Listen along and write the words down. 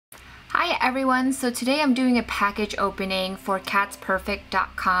Hi everyone, so today I'm doing a package opening for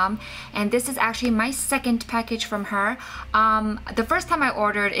CatsPurrfect.com, and this is actually my second package from her. The first time I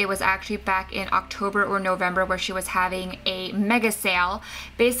ordered it was actually back in October or November, where she was having a mega sale.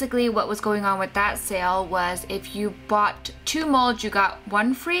 Basically what was going on with that sale was if you bought 2 molds you got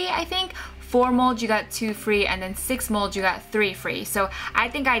 1 free, I think. 4 molds you got 2 free, and then 6 molds you got 3 free. So I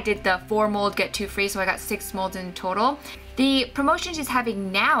think I did the 4 mold get 2 free, so I got 6 molds in total. The promotion she's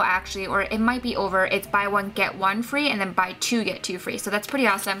having now, actually, or it might be over, it's buy 1 get 1 free and then buy 2 get 2 free. So that's pretty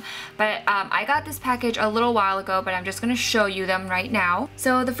awesome. But I got this package a little while ago, but I'm just gonna show you them right now.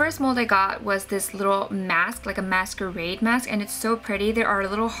 So the first mold I got was this little mask, like a masquerade mask, and it's so pretty. There are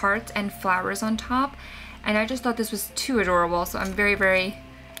little hearts and flowers on top, and I just thought this was too adorable, so I'm very, very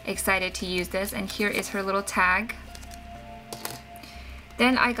excited to use this. And here is her little tag.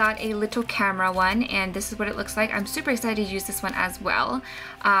 Then I got a little camera one, and this is what it looks like. I'm super excited to use this one as well.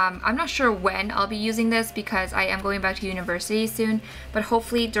 I'm not sure when I'll be using this because I am going back to university soon, but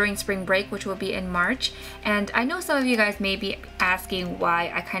hopefully during spring break, which will be in March. And I know some of you guys may be asking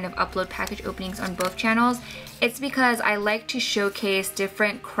why I kind of upload package openings on both channels. It's because I like to showcase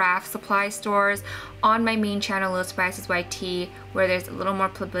different craft supply stores on my main channel, LittleSurprisesYT, where there's a little more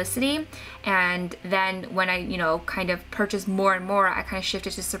publicity. And then when I, kind of purchase more and more, I kind of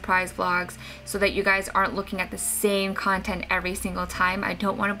shifted to surprise vlogs so that you guys aren't looking at the same content every single time. I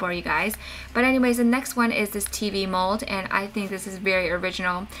don't want to bore you guys. But anyways, the next one is this TV mold, and I think this is very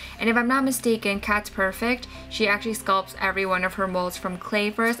original. And if I'm not mistaken, CatsPurrfect, she actually sculpts every one of her molds from clay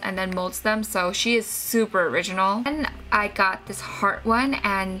first and then molds them, so she is super original. And I got this heart one,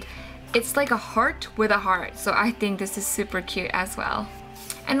 and it's like a heart with a heart, so I think this is super cute as well.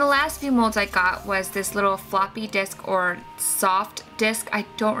 And the last few molds I got was this little floppy disk or soft disk. I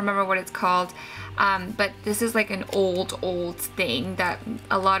don't remember what it's called, but this is like an old thing that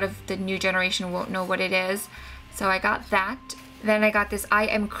a lot of the new generation won't know what it is. So I got that. Then I got this I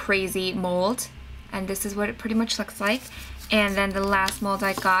Am Crazy mold, and this is what it pretty much looks like. And then the last mold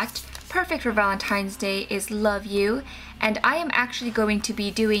I got, perfect for Valentine's Day, is Love You. And I am actually going to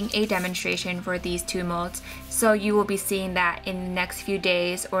be doing a demonstration for these 2 molds, so you will be seeing that in the next few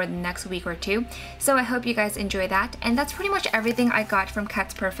days or the next week or 2. So I hope you guys enjoy that. And that's pretty much everything I got from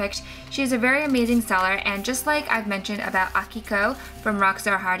CatsPurrfect. She's a very amazing seller, and just like I've mentioned about Akiko from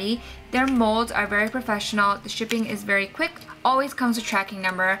Rockstar Hardy, their molds are very professional. The shipping is very quick, always comes with tracking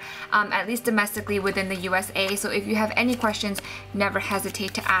number, at least domestically within the USA. So if you have any questions, never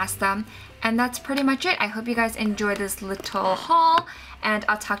hesitate to ask them. And that's pretty much it. I hope you guys enjoy this little haul, and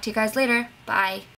I'll talk to you guys later. Bye.